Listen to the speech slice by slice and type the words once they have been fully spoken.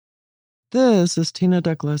This is Tina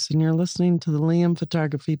Douglas, and you're listening to the Liam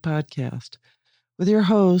Photography Podcast with your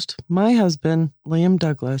host, my husband, Liam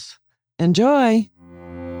Douglas. Enjoy!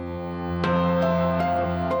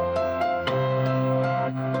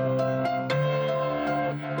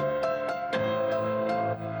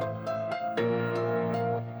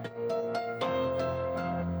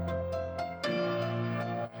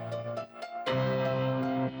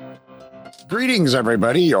 Greetings,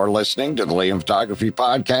 everybody. You're listening to the Liam Photography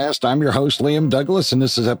Podcast. I'm your host, Liam Douglas, and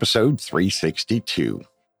this is episode 362.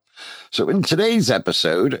 So in today's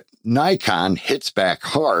episode, Nikon hits back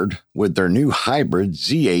hard with their new hybrid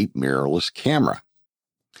Z8 mirrorless camera.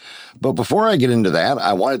 But before I get into that,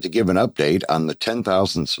 I wanted to give an update on the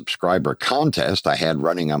 10,000 subscriber contest I had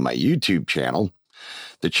running on my YouTube channel.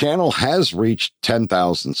 The channel has reached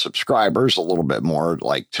 10,000 subscribers, a little bit more,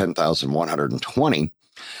 like 10,120.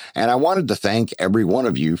 And I wanted to thank every one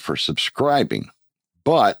of you for subscribing,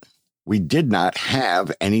 but we did not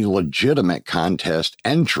have any legitimate contest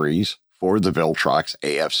entries for the Viltrox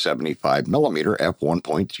AF 75mm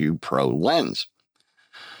f1.2 Pro lens.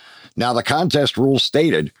 Now, the contest rules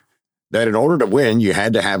stated that in order to win, you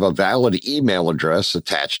had to have a valid email address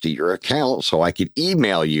attached to your account so I could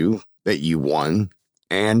email you that you won,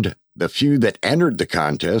 and the few that entered the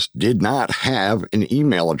contest did not have an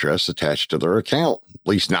email address attached to their account, at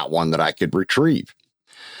least not one that I could retrieve.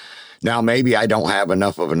 Now, maybe I don't have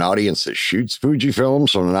enough of an audience that shoots Fujifilm,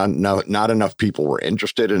 so not enough people were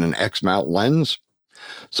interested in an X-mount lens.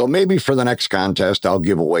 So maybe for the next contest, I'll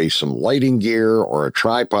give away some lighting gear or a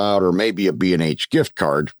tripod or maybe a B&H gift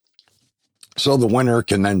card, so the winner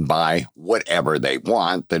can then buy whatever they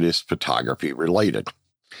want that is photography related.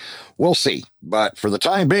 We'll see, but for the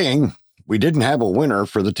time being, we didn't have a winner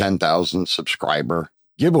for the 10,000 subscriber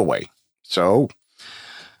giveaway. So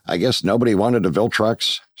I guess nobody wanted a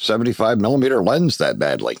Viltrox 75mm lens that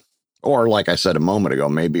badly. Or like I said a moment ago,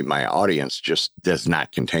 maybe my audience just does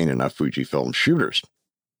not contain enough Fujifilm shooters.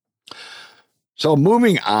 So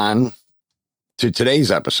moving on to today's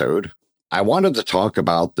episode, I wanted to talk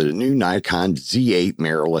about the new Nikon Z8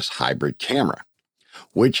 mirrorless hybrid camera,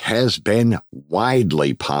 which has been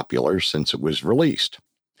widely popular since it was released,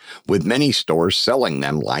 with many stores selling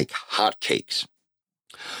them like hotcakes.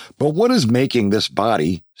 But what is making this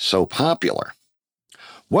body so popular?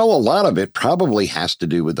 Well, a lot of it probably has to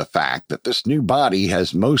do with the fact that this new body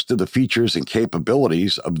has most of the features and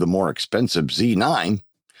capabilities of the more expensive Z9,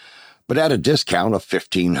 but at a discount of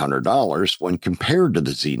 $1,500 when compared to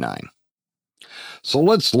the Z9. So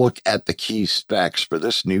let's look at the key specs for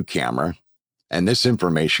this new camera. And this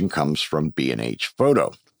information comes from B&H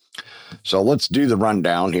Photo. So let's do the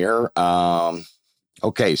rundown here.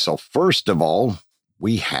 Okay, so first of all,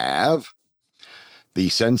 we have the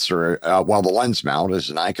sensor. The lens mount is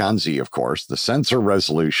an Nikon Z, of course. The sensor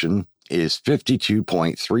resolution is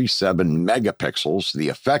 52.37 megapixels. The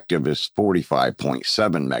effective is 45.7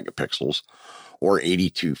 megapixels, or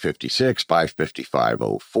 8256 by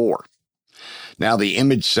 5504. Now, the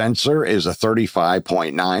image sensor is a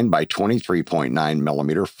 35.9 by 23.9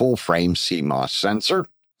 millimeter full-frame CMOS sensor.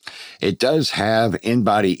 It does have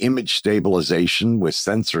in-body image stabilization with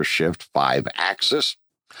sensor shift 5-axis.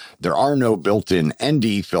 There are no built-in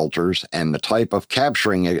ND filters, and the type of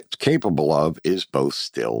capturing it's capable of is both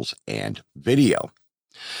stills and video.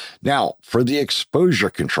 Now, for the exposure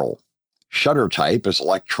control, shutter type is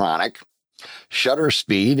electronic. Shutter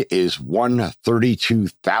speed is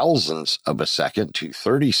 1/32,000th of a second to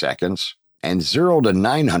 30 seconds and 0 to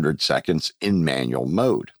 900 seconds in manual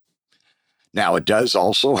mode. Now, it does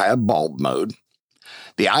also have bulb mode.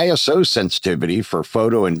 The ISO sensitivity for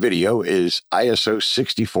photo and video is ISO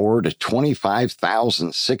 64 to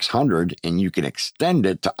 25,600, and you can extend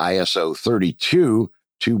it to ISO 32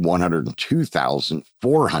 to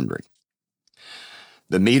 102,400.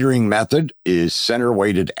 The metering method is center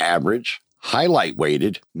weighted average, highlight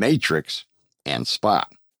weighted, matrix, and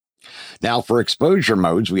spot. Now, for exposure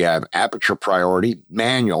modes, we have aperture priority,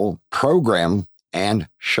 manual, program, and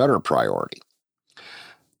shutter priority.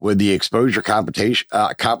 With the exposure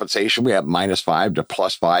compensation, we have -5 to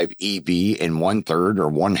 +5 EV in 1/3 or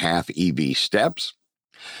 1/2 EV steps.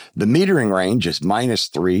 The metering range is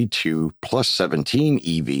 -3 to +17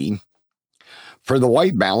 EV. For the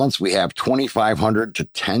white balance, we have 2,500 to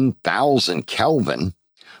 10,000 Kelvin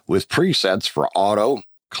with presets for auto,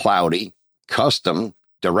 cloudy, custom,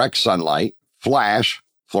 direct sunlight, flash,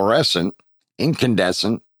 fluorescent,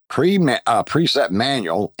 incandescent, preset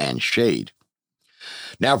manual, and shade.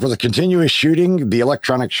 Now, for the continuous shooting, the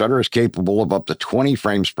electronic shutter is capable of up to 20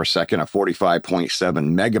 frames per second at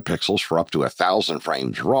 45.7 megapixels for up to 1,000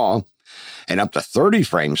 frames raw. and up to 30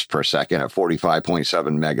 frames per second at 45.7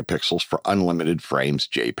 megapixels for unlimited frames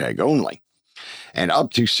JPEG only, and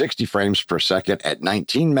up to 60 frames per second at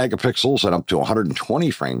 19 megapixels and up to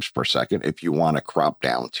 120 frames per second if you want to crop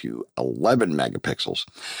down to 11 megapixels.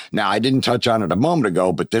 Now, I didn't touch on it a moment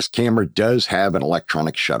ago, but this camera does have an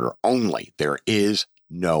electronic shutter only. There is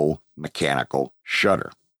no mechanical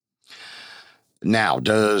shutter. Now,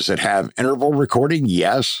 does it have interval recording?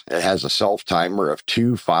 Yes, it has a self-timer of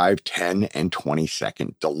 2, 5, 10, and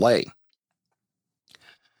 20-second delay.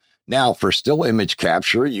 Now, for still image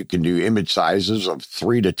capture, you can do image sizes of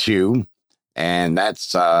 3:2, and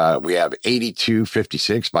that's, we have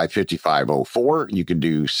 8256 by 5504. You can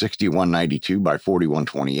do 6192 by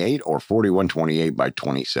 4128 or 4128 by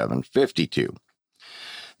 2752.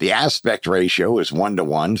 The aspect ratio is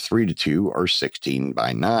 1:1, 3:2, or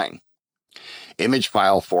 16:9. Image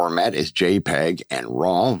file format is JPEG and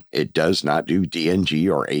RAW. It does not do DNG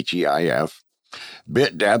or HEIF.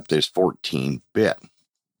 Bit depth is 14-bit.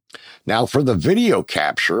 Now, for the video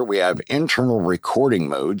capture, we have internal recording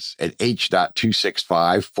modes at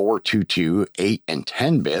H.265, 422, 8, and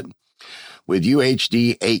 10-bit, with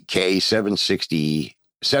UHD 8K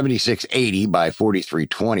 7680 by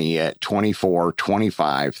 4320 at 24,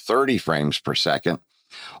 25, 30 frames per second,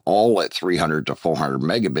 all at 300 to 400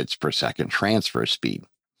 megabits per second transfer speed.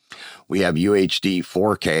 We have UHD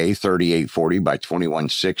 4K 3840 by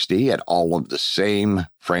 2160 at all of the same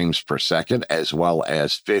frames per second, as well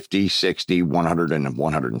as 50, 60, 100, and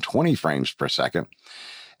 120 frames per second.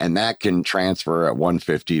 And that can transfer at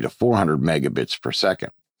 150 to 400 megabits per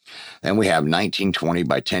second. Then we have 1920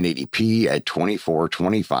 by 1080p at 24,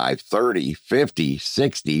 25, 30, 50,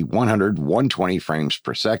 60, 100, 120 frames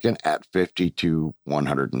per second at 50 to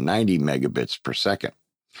 190 megabits per second.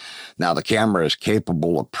 Now, the camera is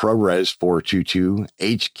capable of ProRes 422,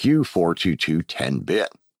 HQ 422, 10-bit.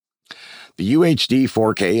 The UHD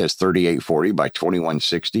 4K is 3840 by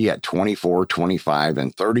 2160 at 24, 25,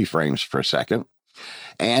 and 30 frames per second,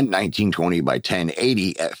 and 1920 by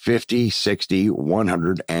 1080 at 50, 60,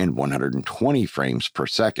 100, and 120 frames per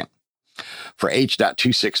second. For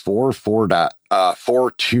H.264,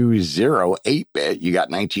 420, 8-bit, you got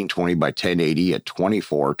 1920 by 1080 at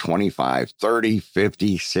 24, 25, 30,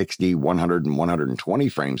 50, 60, 100, and 120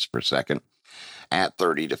 frames per second at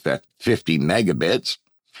 30 to 50 megabits.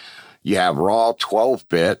 You have RAW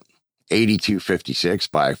 12-bit, 8256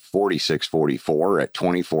 by 4644 at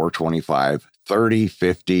 24, 25, 30,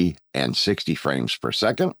 50, and 60 frames per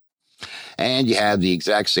second. And you have the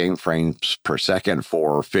exact same frames per second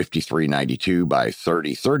for 5392 by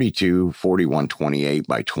 3032, 4128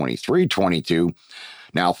 by 2322.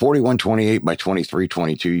 Now, 4128 by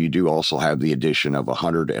 2322, you do also have the addition of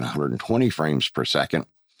 100 and 120 frames per second.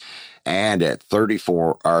 And at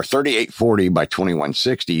 3840 by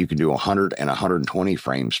 2160, you can do 100 and 120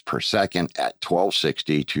 frames per second at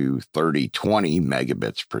 1260 to 3020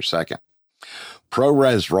 megabits per second.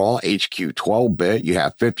 ProRes RAW HQ 12-bit, you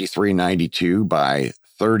have 5392 by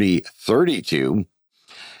 3032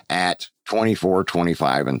 at 24,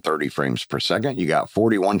 25, and 30 frames per second. You got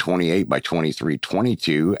 4128 by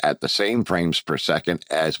 2322 at the same frames per second,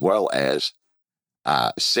 as well as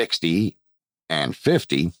 60 and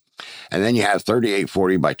 50. And then you have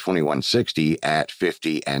 3840 by 2160 at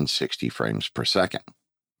 50 and 60 frames per second.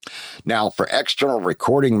 Now, for external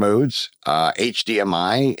recording modes,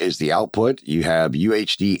 HDMI is the output. You have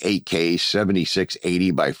UHD 8K 7680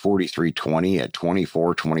 by 4320 at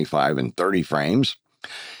 24, 25, and 30 frames.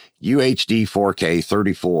 UHD 4K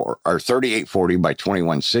 3840 by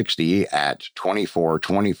 2160 at 24,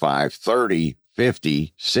 25, 30,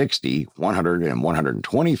 50, 60, 100, and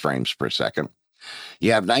 120 frames per second.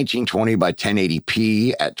 You have 1920 by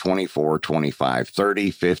 1080p at 24, 25, 30,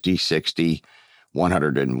 50, 60,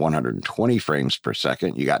 100 and 120 frames per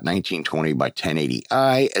second. You got 1920 by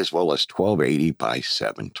 1080i as well as 1280 by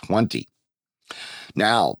 720.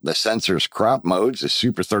 Now, the sensor's crop modes is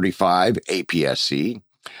Super 35 APS-C,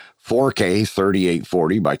 4K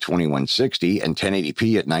 3840 by 2160, and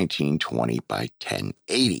 1080p at 1920 by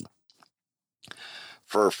 1080.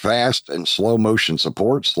 For fast and slow motion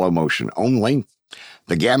support, slow motion only,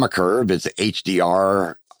 the gamma curve is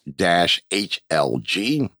HDR-HLG.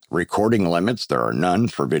 Recording limits, there are none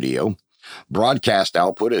for video. Broadcast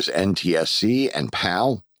output is NTSC and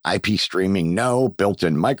PAL. IP streaming, no.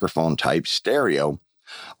 Built-in microphone type, stereo.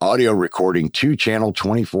 Audio recording, 2-channel,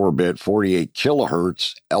 24-bit, 48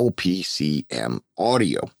 kilohertz, LPCM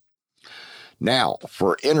audio. Now,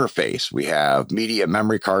 for interface, we have media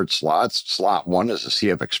memory card slots. Slot 1 is a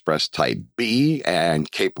CF Express Type B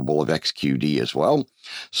and capable of XQD as well.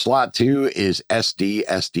 Slot 2 is SD,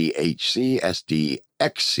 SDHC,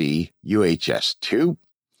 XC UHS-2.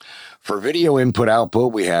 For video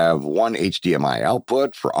input-output, we have one HDMI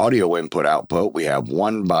output. For audio input-output, we have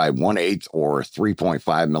 1 by 1/8 or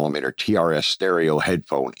 3.5 millimeter TRS stereo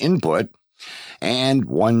headphone input, and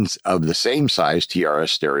one of the same size TRS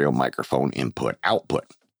stereo microphone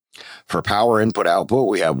input-output. For power input-output,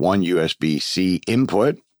 we have one USB-C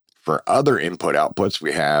input. For other input outputs,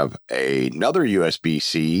 we have another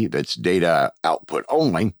USB-C that's data output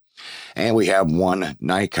only, and we have one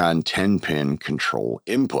Nikon 10-pin control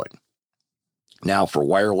input. Now, for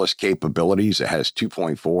wireless capabilities, it has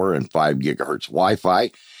 2.4 and 5 gigahertz Wi-Fi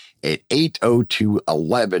at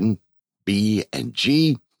 802.11b and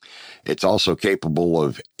G. It's also capable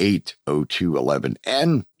of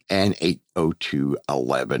 802.11n and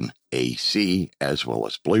 802.11 AC, as well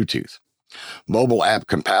as Bluetooth. Mobile app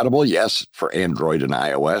compatible, yes, for Android and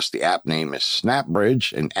iOS. The app name is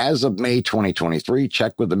SnapBridge, and as of May 2023,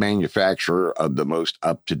 check with the manufacturer of the most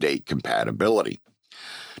up-to-date compatibility.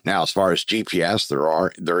 Now, as far as GPS,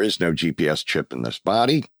 there is no GPS chip in this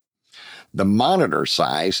body. The monitor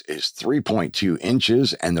size is 3.2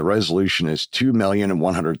 inches, and the resolution is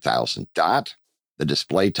 2,100,000 dot. The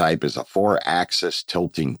display type is a 4-axis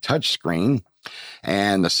tilting touchscreen,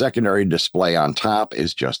 and the secondary display on top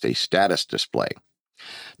is just a status display.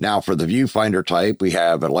 Now, for the viewfinder type, we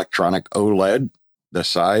have electronic OLED. The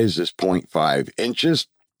size is 0.5 inches,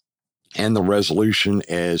 and the resolution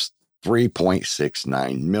is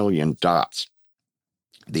 3.69 million dots.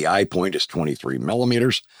 The eye point is 23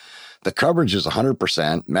 millimeters. The coverage is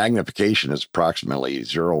 100%. Magnification is approximately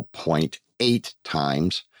 0.8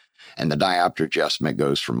 times, and the diopter adjustment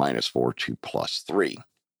goes from -4 to +3.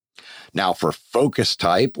 Now, for focus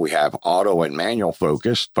type, we have auto and manual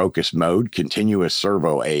focus, focus mode, continuous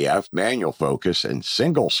servo AF, manual focus, and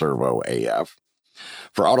single servo AF.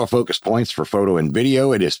 For autofocus points for photo and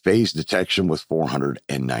video, it is phase detection with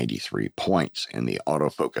 493 points, and the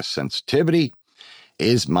autofocus sensitivity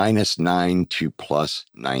is -9 to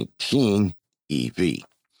 +19 EV.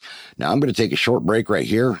 Now, I'm going to take a short break right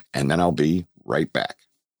here, and then I'll be right back.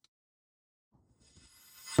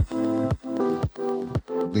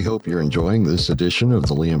 We hope you're enjoying this edition of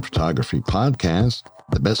the Liam Photography Podcast.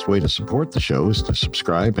 The best way to support the show is to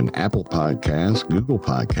subscribe in Apple Podcasts, Google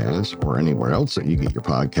Podcasts, or anywhere else that you get your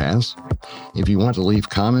podcasts. If you want to leave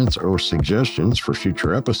comments or suggestions for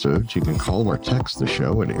future episodes, you can call or text the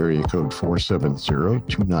show at area code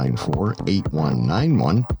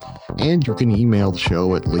 470-294-8191, and you can email the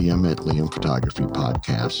show at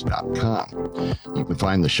liam@liamphotographypodcast.com. You can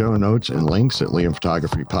find the show notes and links at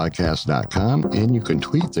liamphotographypodcast.com, and you can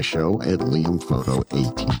tweet the show at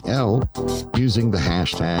liamphotoatl using the hashtag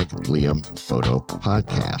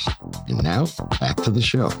LiamPhotoPodcast. And now, back to the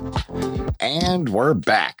show. And we're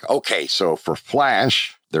back. Okay, so for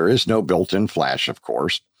flash, there is no built-in flash, of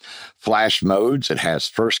course. Flash modes, it has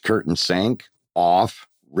first curtain sync, off,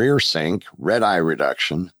 rear sync, red eye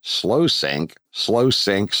reduction, slow sync /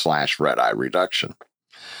 red eye reduction.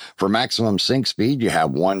 For maximum sync speed, you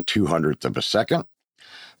have 1/200th of a second.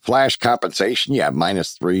 Flash compensation, you have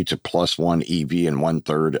 -3 to +1 EV and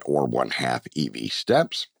 1/3 or 1/2 EV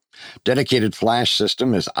steps. Dedicated flash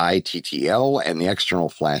system is ITTL, and the external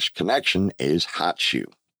flash connection is hot shoe.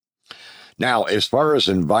 Now, as far as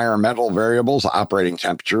environmental variables, operating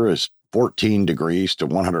temperature is 14 degrees to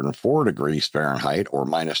 104 degrees Fahrenheit, or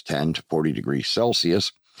 -10 to 40 degrees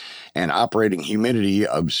Celsius, and operating humidity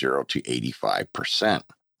of 0 to 85%.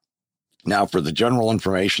 Now, for the general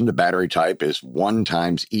information, the battery type is 1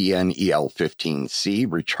 times ENEL15C,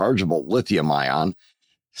 rechargeable lithium ion,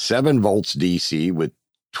 7 volts DC with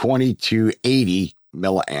 2280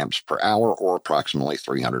 milliamps per hour, or approximately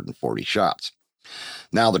 340 shots.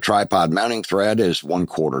 Now, the tripod mounting thread is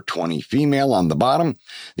 1/4 20 female on the bottom.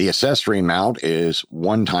 The accessory mount is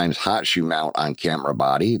 1 times hot shoe mount on camera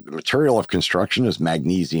body. The material of construction is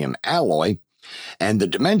magnesium alloy. And the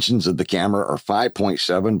dimensions of the camera are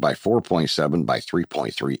 5.7 by 4.7 by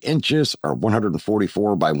 3.3 inches, or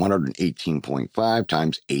 144 by 118.5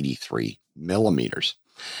 times 83 millimeters.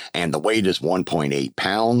 And the weight is 1.8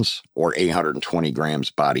 pounds, or 820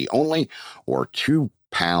 grams body only, or 2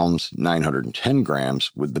 pounds, 910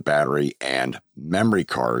 grams with the battery and memory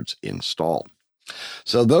cards installed.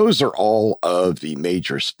 So those are all of the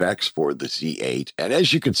major specs for the Z8. And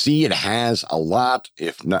as you can see, it has a lot,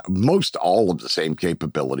 if not most all of the same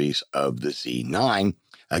capabilities of the Z9.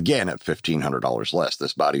 Again, at $1,500 less.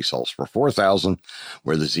 This body sells for $4,000,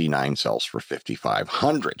 where the Z9 sells for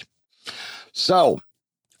 $5,500. So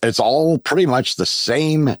it's all pretty much the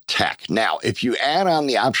same tech. Now, if you add on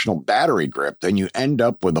the optional battery grip, then you end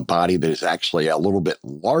up with a body that is actually a little bit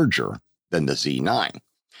larger than the Z9.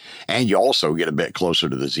 And you also get a bit closer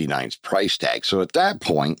to the Z9's price tag. So at that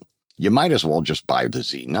point, you might as well just buy the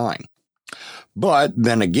Z9. But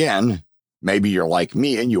then again, maybe you're like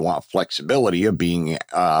me and you want flexibility of being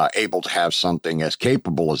able to have something as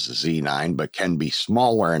capable as the Z9, but can be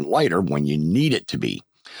smaller and lighter when you need it to be.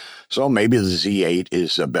 So maybe the Z8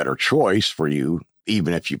 is a better choice for you,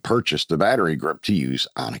 even if you purchase the battery grip to use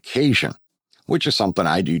on occasion, which is something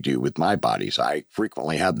I do with my bodies. I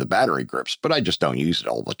frequently have the battery grips, but I just don't use it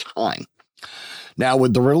all the time. Now,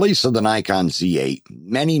 with the release of the Nikon Z8,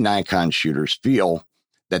 many Nikon shooters feel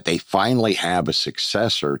that they finally have a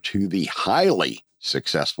successor to the highly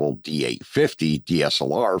successful D850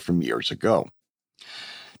 DSLR from years ago.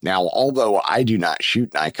 Now, although I do not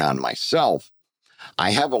shoot Nikon myself,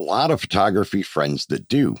 I have a lot of photography friends that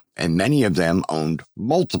do, and many of them owned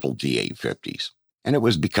multiple D850s. And it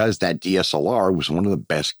was because that DSLR was one of the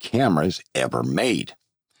best cameras ever made.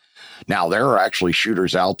 Now, there are actually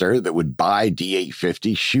shooters out there that would buy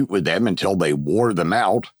D850s, shoot with them until they wore them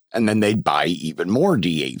out, and then they'd buy even more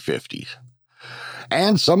D850s.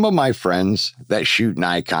 And some of my friends that shoot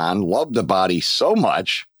Nikon love the body so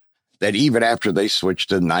much that even after they switched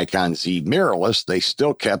to Nikon Z mirrorless, they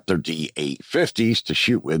still kept their D850s to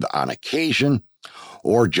shoot with on occasion,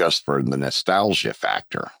 or just for the nostalgia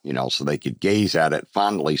factor, so they could gaze at it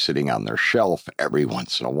fondly sitting on their shelf every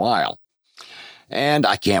once in a while. And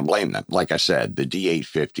I can't blame them. Like I said, the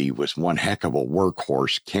D850 was one heck of a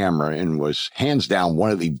workhorse camera and was hands down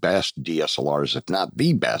one of the best DSLRs, if not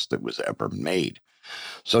the best that was ever made.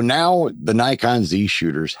 So now the Nikon Z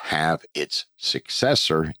shooters have its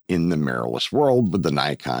successor in the mirrorless world with the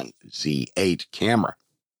Nikon Z8 camera.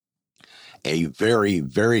 A very,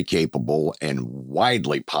 very capable and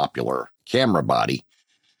widely popular camera body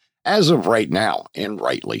as of right now, and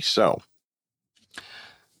rightly so.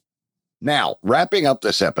 Now, wrapping up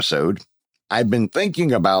this episode, I've been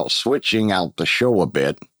thinking about switching out the show a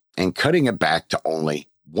bit and cutting it back to only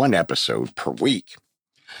one episode per week.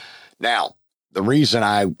 Now, the reason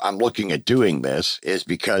I'm looking at doing this is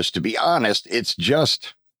because, to be honest, it's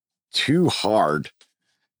just too hard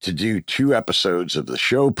to do 2 episodes of the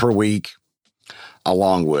show per week,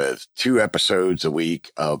 along with 2 episodes a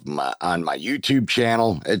week on my YouTube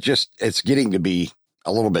channel. It's getting to be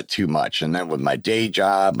a little bit too much. And then with my day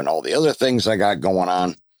job and all the other things I got going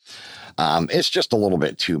on, it's just a little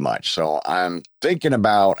bit too much. So I'm thinking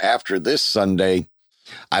about after this Sunday,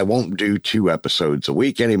 I won't do 2 episodes a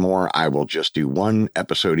week anymore. I will just do 1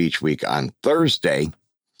 episode each week on Thursday.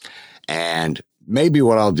 And maybe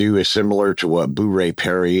what I'll do is similar to what Boo Ray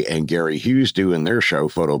Perry and Gary Hughes do in their show,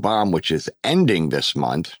 Photobomb, which is ending this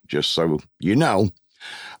month, just so you know.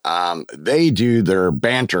 They do their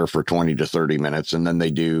banter for 20 to 30 minutes, and then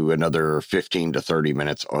they do another 15 to 30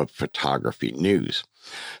 minutes of photography news.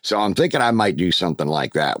 So I'm thinking I might do something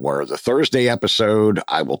like that, where the Thursday episode,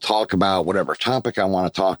 I will talk about whatever topic I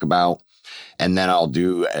want to talk about, and then I'll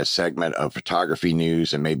do a segment of photography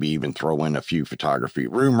news and maybe even throw in a few photography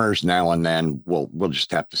rumors now and then. We'll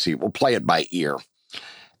just have to see. We'll play it by ear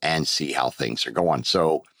and see how things are going.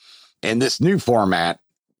 So in this new format,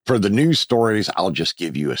 for the news stories, I'll just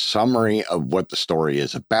give you a summary of what the story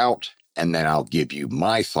is about, and then I'll give you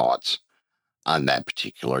my thoughts on that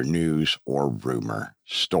particular news or rumor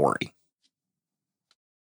story.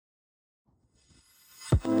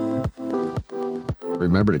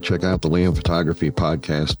 Remember to check out the Liam Photography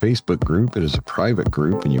Podcast Facebook group. It is a private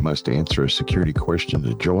group, and you must answer a security question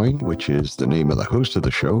to join, which is the name of the host of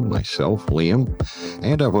the show, myself, Liam.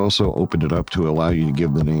 And I've also opened it up to allow you to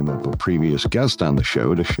give the name of a previous guest on the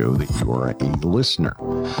show to show that you are a listener.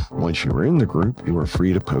 Once you are in the group, you are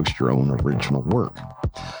free to post your own original work.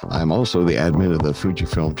 I'm also the admin of the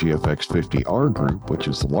Fujifilm GFX 50R group, which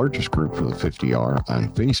is the largest group for the 50R on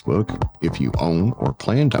Facebook. If you own or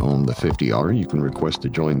plan to own the 50R, you can request to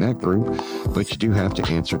join that group, but you do have to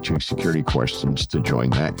answer 2 security questions to join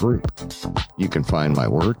that group. You can find my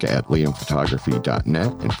work at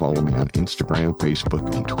liamphotography.net and follow me on Instagram,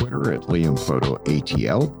 Facebook, and Twitter at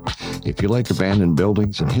liamphotoatl. If you like abandoned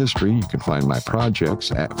buildings and history, you can find my projects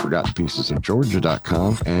at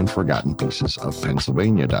forgottenpiecesofgeorgia.com and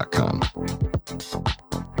forgottenpiecesofpennsylvania.com.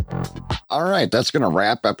 All right, that's going to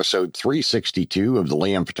wrap episode 362 of the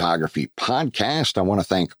Liam Photography Podcast. I want to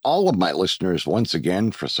thank all of my listeners once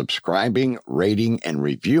again for subscribing, rating, and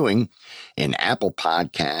reviewing in Apple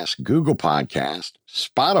Podcasts, Google Podcasts,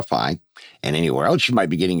 Spotify, and anywhere else you might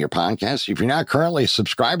be getting your podcasts. If you're not currently a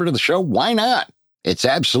subscriber to the show, why not? It's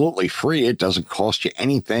absolutely free. It doesn't cost you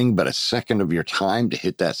anything but a second of your time to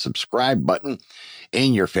hit that subscribe button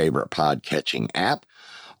in your favorite podcatching app.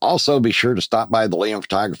 Also, be sure to stop by the Liam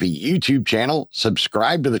Photography YouTube channel,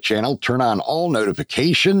 subscribe to the channel, turn on all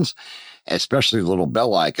notifications, especially the little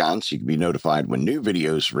bell icon so you can be notified when new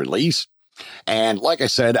videos release. And like I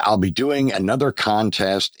said, I'll be doing another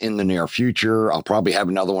contest in the near future. I'll probably have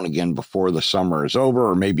another one again before the summer is over,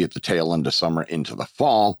 or maybe at the tail end of summer into the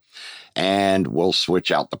fall. And we'll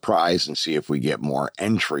switch out the prize and see if we get more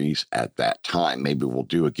entries at that time. Maybe we'll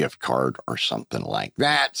do a gift card or something like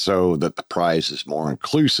that so that the prize is more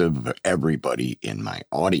inclusive of everybody in my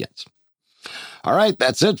audience. All right,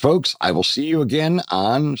 that's it, folks. I will see you again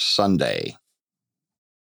on Sunday.